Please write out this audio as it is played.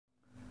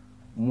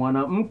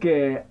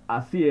Mwanamke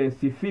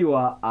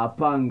asiyesifiwa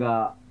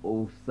apanga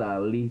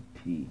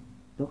usaliti.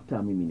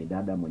 Dokta, mimi ni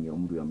dada mwenye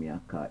umri wa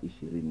miaka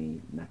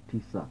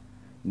 29.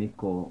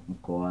 Niko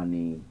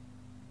mkoani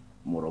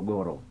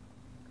Morogoro.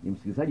 Ni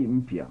msikilizaji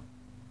mpya.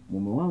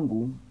 Mume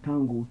wangu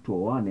tangu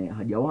tuoane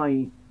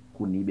hajawahi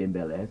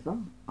kunibembeleza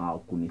au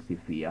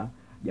kunisifia,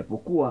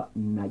 japokuwa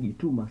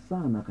najituma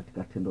sana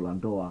katika tendo la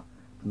ndoa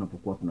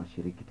tunapokuwa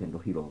tunashiriki tendo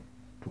hilo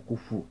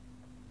tukufu.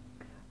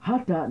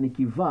 Hata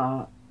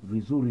nikivaa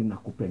vizuri na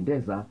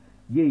kupendeza,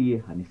 yeye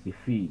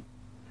hanisifii,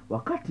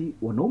 wakati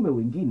wanaume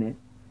wengine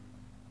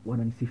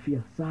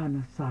wananisifia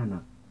sana sana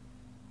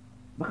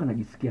mpaka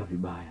najisikia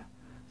vibaya.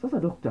 Sasa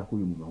dokta,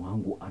 huyu mume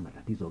wangu ana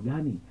tatizo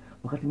gani?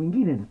 Wakati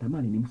mwingine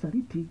natamani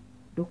nimsaliti.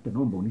 Dokta,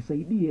 naomba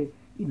unisaidie,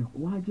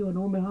 inakuwaje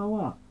wanaume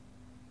hawa?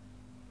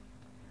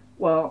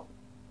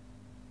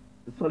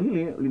 Swali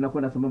hili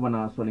linakwenda sambamba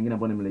na swali lingine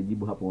ambalo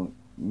nimelijibu hapo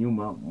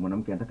nyuma.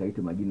 Mwanamke anataka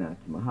aitwe majina ya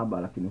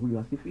kimahaba, lakini huyu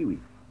hasifiwi.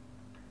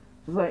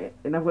 Sasa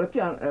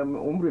inavyoelekea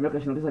umri wa miaka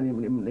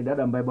 29, ni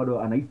dada ambaye bado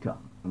anaita,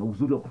 ana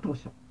uzuri wa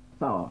kutosha.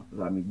 Sawa,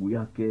 za miguu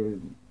yake,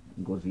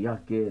 ngozi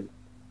yake,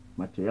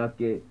 macho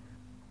yake,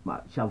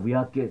 mashavu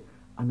yake,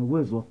 ana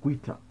uwezo wa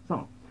kuita.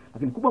 Sawa.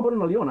 Lakini kubwa ambalo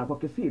naliona kwa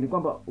kesi ni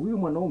kwamba huyu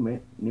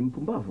mwanaume ni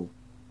mpumbavu.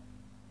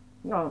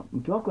 Na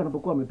mke wako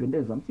anapokuwa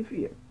amependeza,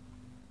 msifie.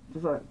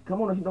 Sasa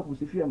kama unashinda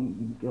kumsifia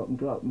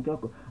mke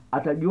wako,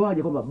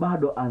 atajuaje kwamba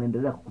bado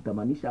anaendelea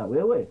kukutamanisha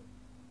wewe?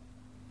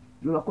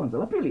 Hilo la kwanza.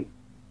 La pili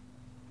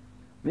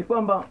ni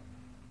kwamba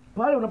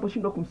pale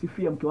unaposhindwa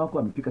kumsifia mke wako,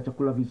 amepika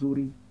chakula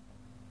vizuri,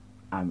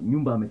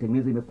 nyumba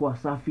ametengeneza imekuwa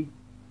safi,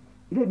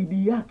 ile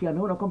bidii yake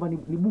anaona kwamba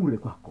ni bure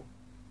kwako.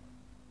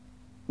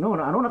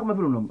 Anaona kama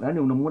vile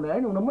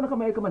unamuona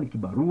kama ni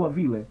kibarua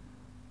vile.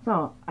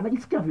 Sawa,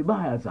 anajisikia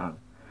vibaya sana.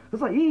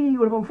 Sasa hii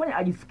unapomfanya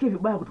ajisikie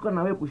vibaya kutokana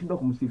na wewe kushindwa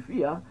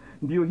kumsifia,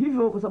 ndio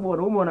hivyo, kwa sababu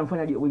wanaume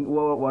wanamfanya,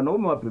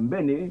 wanaume wa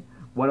pembeni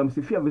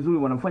wanamsifia vizuri,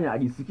 wanamfanya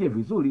ajisikie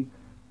vizuri,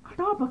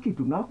 atawapa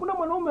kitu. Na hakuna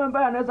mwanaume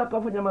ambaye anaweza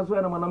kufanya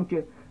mazoea na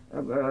mwanamke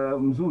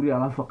mzuri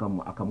alafu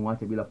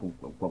akamwacha bila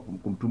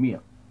kumtumia.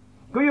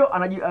 Kwa hiyo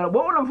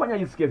wao wanamfanya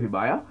ajisikie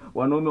vibaya,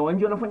 wanaume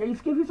wanje wanafanya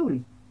ajisikie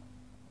vizuri.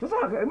 Sasa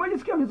kama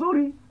ajisikia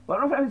vizuri,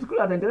 wanafanya vizuri,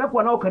 ataendelea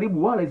kuwa nao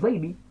karibu wale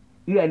zaidi,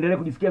 ili aendelee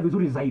kujisikia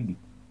vizuri zaidi.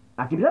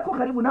 Akiendelea kuwa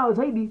karibu nao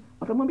zaidi,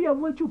 watamwambia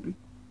avue chupi.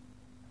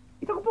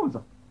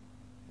 Itakuponza,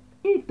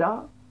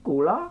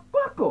 itakula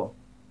kwako.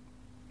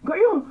 Kwa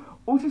hiyo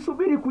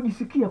usisubiri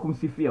kujisikia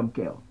kumsifia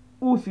mkeo,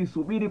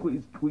 usisubiri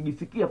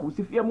kujisikia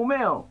kumsifia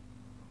mumeo.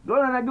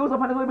 Ndio anageuza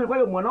pande zote mbili. Kwa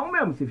hiyo mwanaume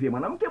amsifie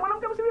mwanamke,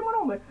 mwanamke amsifie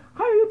mwanaume.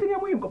 Hayo yote ni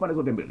muhimu kwa pande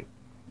zote mbili.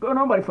 Kwa hiyo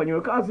naomba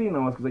ifanywe kazi na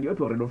wasikilizaji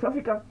wetu wa Radio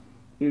Africa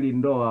ili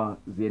ndoa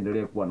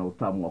ziendelee kuwa na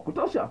utamu wa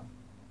kutosha.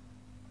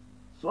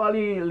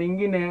 Swali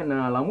lingine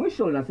na la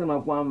mwisho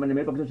linasema kwamba,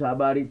 nimeweka kichwa cha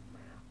habari,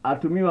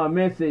 atumiwa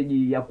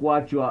message ya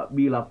kuachwa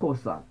bila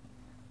kosa.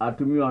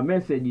 Atumiwa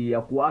message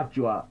ya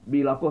kuachwa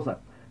bila kosa.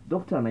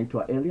 Dokta,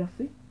 anaitwa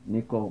Elias,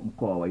 niko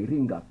mkoa wa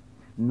Iringa.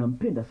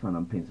 Nampenda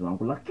sana mpenzi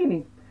wangu,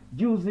 lakini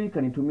juzi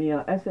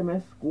kanitumia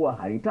SMS kuwa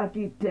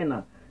hanitaki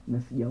tena na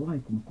sijawahi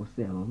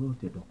kumkosea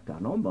lolote. Dokta,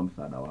 naomba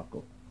msaada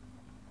wako.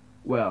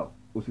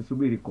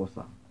 Usisubiri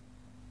kosa.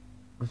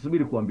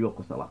 Usisubiri kuambiwa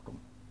kosa lako.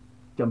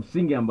 Cha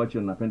msingi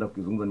ambacho ninapenda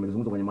kukizungumza,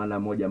 nimezungumza kwenye mada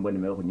moja ambayo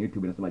nimeweka kwenye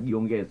YouTube, inasema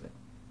jiongeze.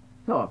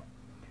 Sawa?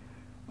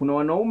 Kuna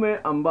wanaume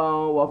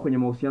ambao wako kwenye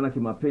mahusiano ya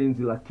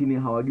kimapenzi lakini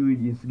hawajui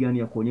jinsi gani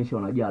ya kuonyesha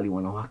wanajali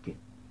wanawake.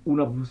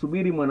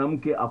 Unaposubiri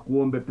mwanamke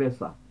akuombe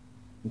pesa,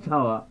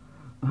 sawa,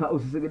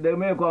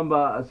 usitegemee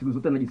kwamba siku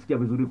zote anajisikia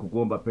vizuri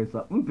kukuomba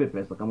pesa. Mpe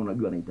pesa kama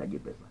unajua anahitaji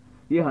pesa.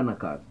 Yeye hana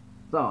kazi.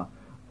 Sawa?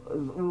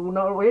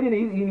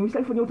 Yaani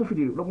nimeshafanya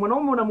utafiti.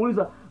 Mwanaume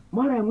unamuuliza,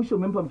 mara ya mwisho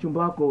umempa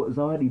mchumba wako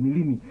zawadi ni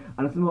lini?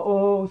 Anasema,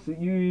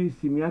 sijui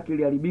simu yake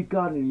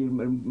iliharibika,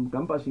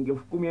 nikampa shilingi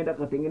 10,000 aenda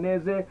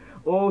katengeneze.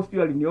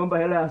 Sijui aliniomba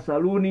hela ya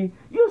saluni.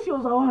 Hiyo sio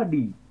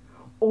zawadi.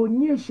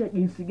 Onyesha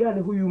jinsi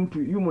gani huyu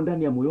mtu yumo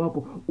ndani ya moyo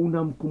wako,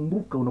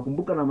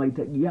 unakumbuka na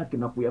mahitaji yake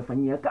na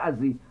kuyafanyia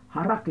kazi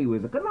haraka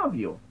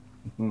iwezekanavyo.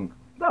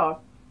 Sawa?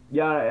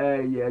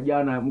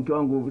 Jana mke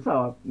wangu,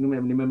 sawa,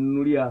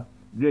 nimemnunulia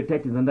zile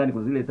tight za ndani,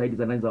 kwa zile tight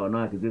za ndani za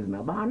wanawake zile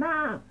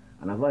zinabana.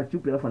 Anavaa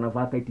chupi alafu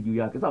anavaa tight juu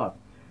yake, sawa?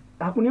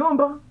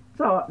 Hakuniomba,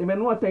 sawa,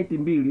 nimenunua tight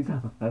 2,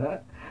 sawa?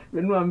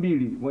 Nimenunua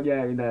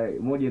 2,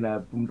 moja ina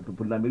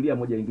pundamilia,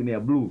 moja nyingine ya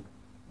blue.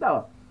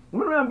 Sawa?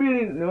 Nimenunua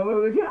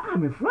 2,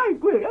 amefurahi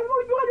kweli. Yaani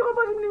unajuaje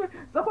kwamba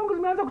za kwangu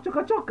zimeanza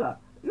kuchoka?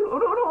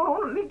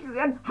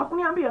 Yaani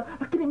hakuniambia,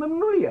 lakini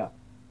nimemnunulia.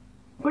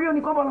 Kwa hiyo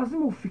ni kwamba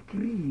lazima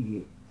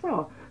ufikirie.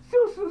 Sawa?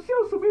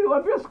 Sio usubiri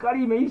waambie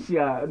sukari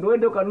imeisha ndio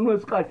uende ukanunue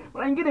sukari.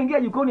 Mara nyingine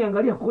ingia jikoni,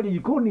 angalia koje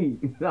jikoni.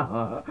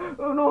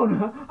 Unaona?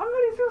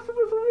 Angalia, sio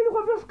usubiri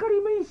waambie sukari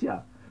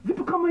imeisha.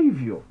 Vitu kama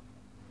hivyo.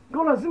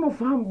 Ndio lazima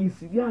ufahamu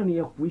jinsi gani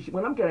ya kuishi.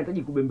 Mwanamke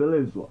anahitaji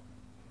kubembelezwa,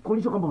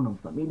 kuonyesha kwamba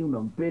unamthamini,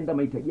 unampenda,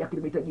 mahitaji yake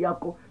ni mahitaji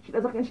yako, shida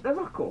zake ni shida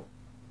zako.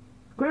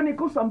 Kwa hiyo ni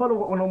kosa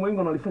ambalo wanaume wengi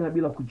wanalifanya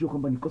bila kujua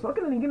kwamba ni kosa.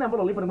 Lakini lingine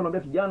ambalo nalipa,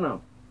 nimwambia kijana,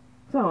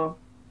 sawa,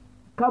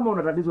 kama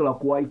una tatizo la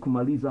kuwahi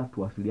kumaliza,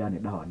 tuwasiliane,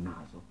 dawa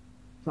nazo.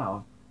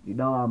 Sawa? Ni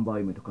dawa ambayo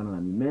imetokana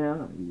na mimea,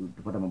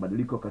 tupata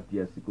mabadiliko kati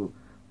ya siku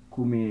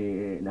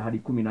 10 na hadi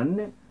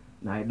 14,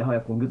 na dawa ya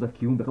kuongeza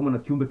kiumbe kama na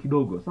kiumbe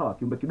kidogo. Sawa,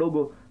 kiumbe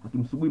kidogo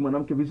hakimsugui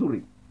mwanamke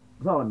vizuri.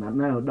 Sawa, na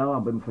nayo dawa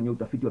ambayo imefanywa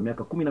utafiti wa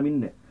miaka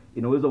 14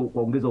 inaweza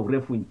kuongeza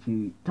urefu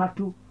inchi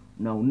 3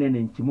 na unene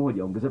inchi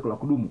 1, ongezeko la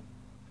kudumu.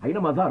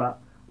 Haina madhara,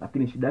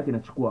 lakini shida yake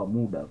inachukua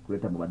muda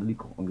kuleta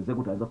mabadiliko.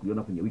 Ongezeko utaanza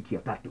kuliona kwenye wiki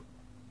ya 3.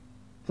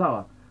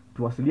 Sawa,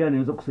 tuwasiliane,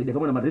 naweza kusaidia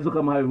kama na matatizo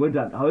kama hayo.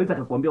 Wenda hawezi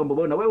akakwambia kwamba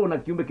bwana wewe una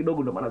kiumbe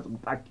kidogo ndio maana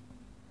sikutaki.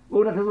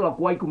 Wewe una tatizo la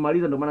kuwahi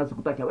kumaliza ndio maana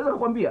sikutaki. Hawezi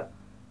kukwambia.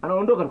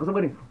 Anaondoka kwa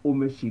sababu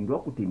umeshindwa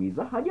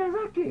kutimiza haja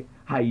zake.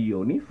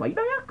 Haioni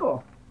faida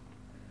yako.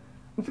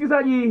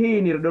 Msikilizaji,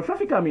 hii ni Radio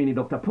Traffic. Mimi ni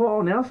Dr.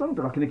 Paul Nelson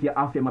kutoka kliniki ya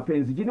afya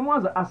mapenzi jijini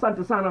Mwanza.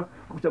 Asante sana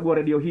kwa kuchagua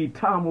radio hii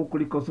tamu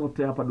kuliko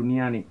zote hapa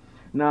duniani.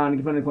 Na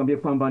nikipenda nikwambie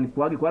kwamba ni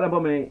kwa wale ambao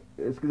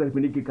wamesikiliza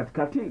kipindi hiki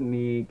katikati,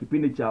 ni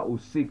kipindi cha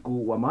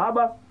usiku wa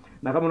mahaba.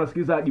 Na kama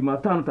unasikiliza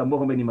Jumatano, tambua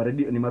kwamba ni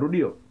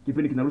marudio.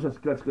 Kipindi kinarusha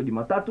kila siku ya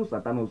Jumatatu saa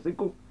 5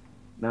 usiku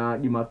na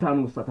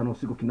Jumatano saa 5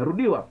 usiku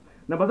kinarudiwa.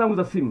 Namba zangu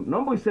za simu,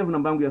 naomba usave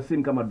namba yangu ya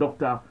simu kama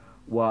Dr.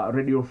 wa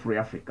Radio Free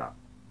Africa,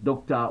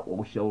 Dr. wa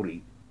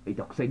ushauri.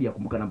 Itakusaidia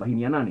kumbuka namba hii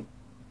ni ya nani.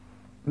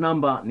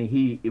 Namba ni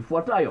hii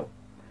ifuatayo: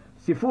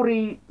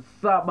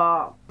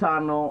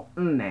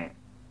 0754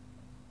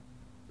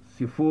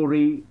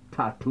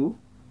 03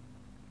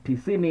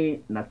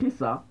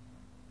 99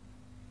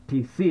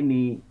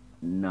 94.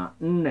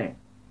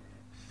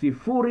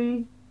 0754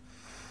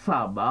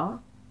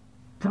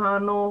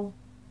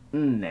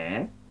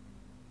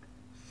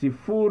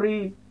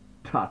 03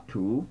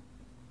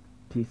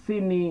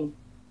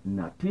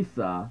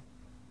 99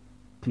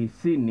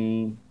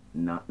 94.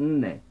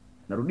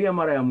 Narudia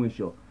mara ya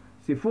mwisho: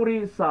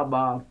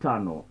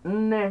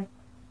 0754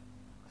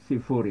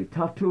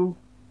 03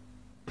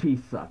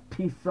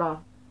 9994.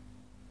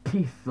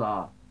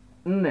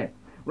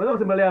 Unaweza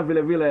kutembelea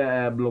vile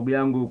vile blog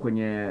yangu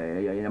kwenye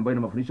ambayo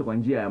ina mafundisho kwa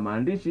njia ya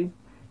maandishi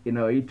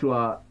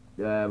inayoitwa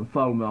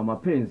Mfalme wa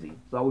Mapenzi.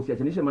 So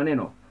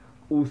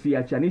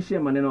usiachanishe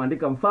maneno,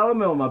 andika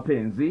Mfalme wa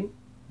Mapenzi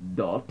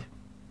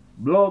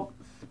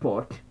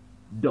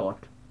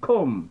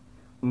 .blogspot.com,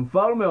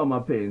 Mfalme wa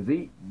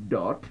Mapenzi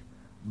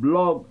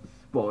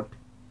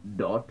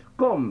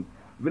 .blogspot.com.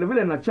 Vile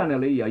vile na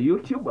channel hii ya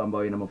YouTube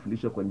ambayo ina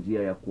mafundisho kwa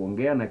njia ya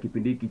kuongea, na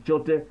kipindi hiki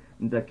chote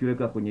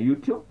nitakiweka kwenye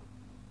YouTube.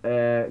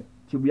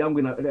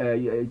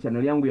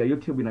 Channel yangu ya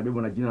YouTube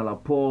inabeba na jina la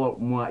Paul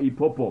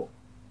Mwaipopo.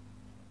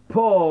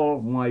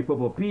 Paul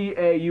Mwaipopo,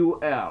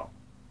 Paul.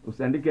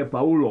 Usiandike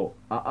Paulo,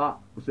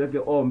 usiweke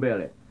o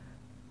mbele.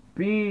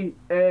 Paul,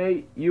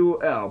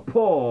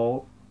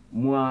 Paul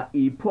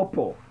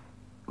Mwaipopo.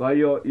 Kwa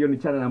hiyo ni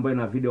channel ambayo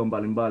ina video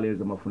mbalimbali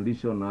za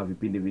mafundisho na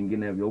vipindi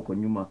vingine vya huko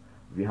nyuma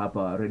vya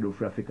hapa Radio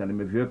Free Africa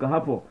nimeviweka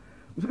hapo.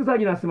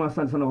 Msikilizaji, nasema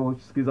asante sana kwa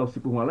kusikiliza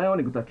usiku wa leo.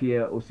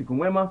 Nikutakie usiku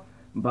mwema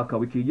mpaka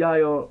wiki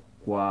ijayo.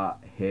 Kwa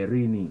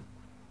herini.